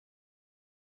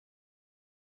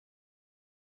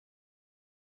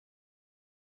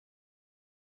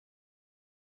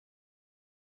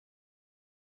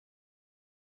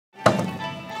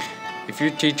If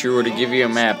your teacher were to give you a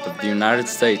map of the United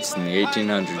States in the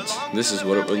 1800s, this is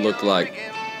what it would look like.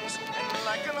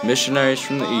 Missionaries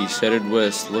from the east headed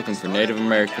west looking for Native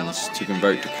Americans to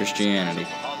convert to Christianity.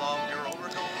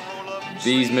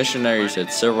 These missionaries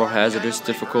had several hazardous,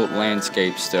 difficult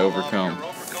landscapes to overcome.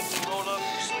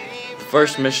 The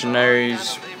first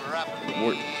missionaries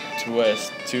were to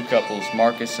west, two couples,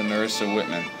 Marcus and Nerissa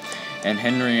Whitman, and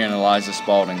Henry and Eliza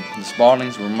Spaulding. The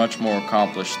Spauldings were much more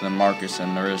accomplished than Marcus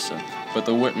and Nerissa, but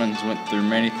the Whitmans went through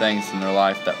many things in their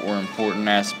life that were important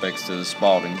aspects to the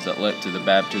Spauldings that led to the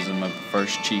baptism of the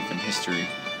first chief in history.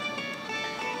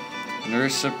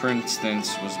 Nerissa, for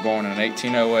instance, was born in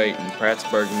 1808 in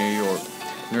Prattsburg, New York.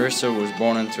 Nerissa was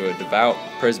born into a devout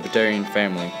Presbyterian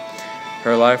family.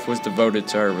 Her life was devoted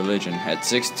to her religion. At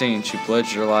 16, she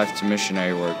pledged her life to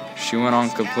missionary work. She went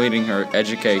on completing her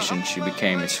education. She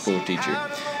became a school teacher.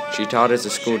 She taught as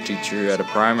a school teacher at a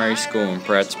primary school in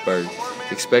Prattsburg.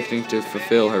 Expecting to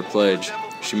fulfill her pledge,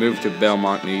 she moved to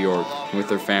Belmont, New York, with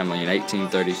her family in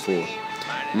 1834.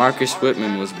 Marcus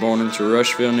Whitman was born into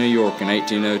Rushville, New York in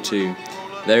 1802.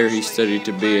 There he studied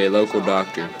to be a local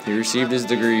doctor. He received his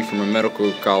degree from a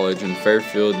medical college in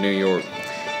Fairfield, New York.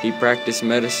 He practiced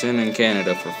medicine in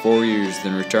Canada for 4 years,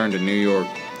 then returned to New York.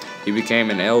 He became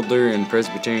an elder in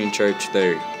Presbyterian Church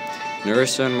there.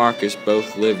 Nerissa and Marcus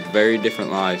both lived very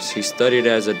different lives. He studied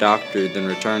as a doctor, then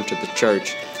returned to the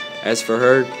church. As for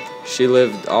her, she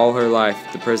lived all her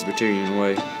life the Presbyterian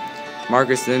way.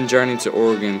 Marcus then journeyed to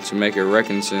Oregon to make a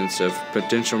reconnaissance of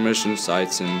potential mission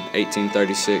sites in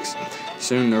 1836.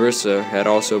 Soon Nerissa had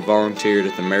also volunteered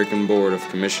at the American Board of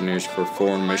Commissioners for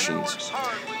Foreign Missions.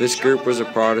 This group was a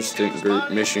Protestant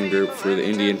mission group for the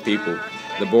Indian people.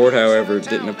 The board, however,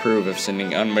 didn't approve of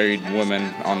sending unmarried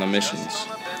women on the missions.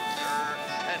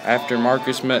 After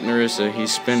Marcus met Nerissa, he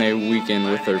spent a weekend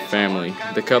with her family.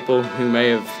 The couple, who may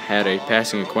have had a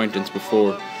passing acquaintance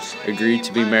before, agreed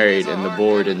to be married, and the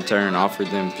board in turn offered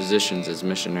them positions as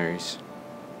missionaries.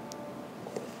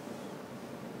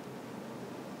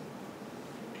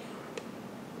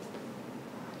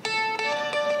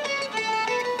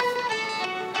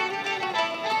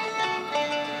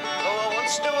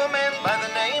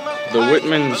 The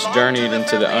Whitmans journeyed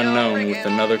into the unknown with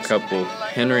another couple,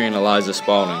 Henry and Eliza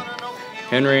Spaulding.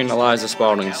 Henry and Eliza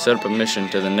Spaulding set up a mission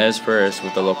to the Nez Perce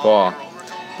with the Lacroix.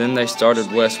 Then they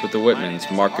started west with the Whitmans,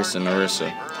 Marcus and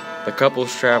Nerissa. The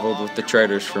couples traveled with the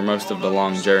traders for most of the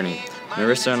long journey.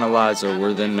 Nerissa and Eliza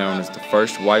were then known as the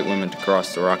first white women to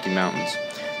cross the Rocky Mountains.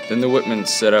 Then the Whitmans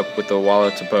set up with the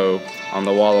Wallatapo on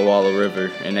the Walla Walla River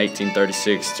in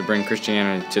 1836 to bring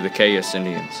Christianity to the Cayuse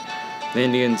Indians. The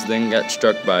Indians then got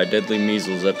struck by a deadly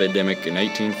measles epidemic in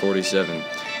 1847.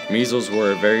 Measles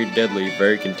were a very deadly,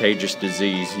 very contagious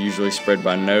disease, usually spread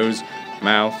by nose,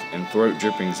 mouth, and throat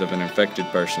drippings of an infected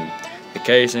person. The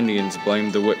Cayuse Indians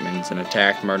blamed the Whitmans and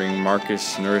attacked, murdering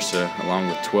Marcus and Nerissa along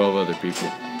with 12 other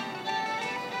people.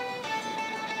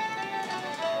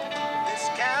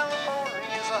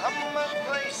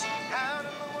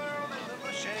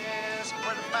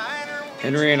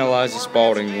 Henry and Eliza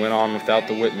Spaulding went on without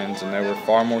the Whitmans, and they were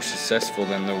far more successful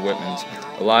than the Whitmans.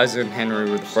 Eliza and Henry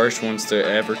were the first ones to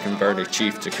ever convert a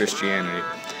chief to Christianity.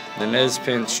 The Nez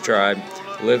Perce tribe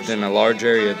lived in a large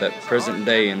area that present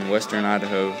day in western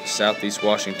Idaho, southeast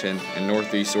Washington, and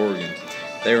northeast Oregon.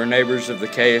 They were neighbors of the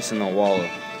Cayuse and the Walla.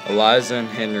 Eliza and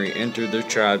Henry entered their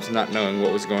tribes not knowing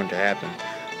what was going to happen.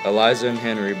 Eliza and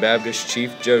Henry baptized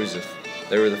Chief Joseph.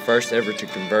 They were the first ever to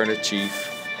convert a chief.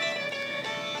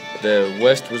 The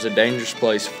West was a dangerous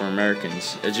place for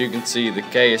Americans. As you can see, the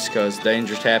Cayuse caused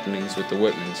dangerous happenings with the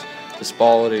Whitmans. The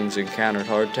Spauldings encountered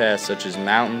hard tasks such as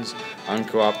mountains,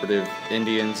 uncooperative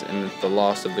Indians, and the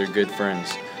loss of their good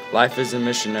friends. Life as a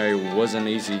missionary wasn't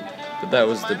easy, but that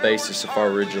was the basis of our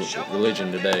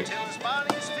religion today.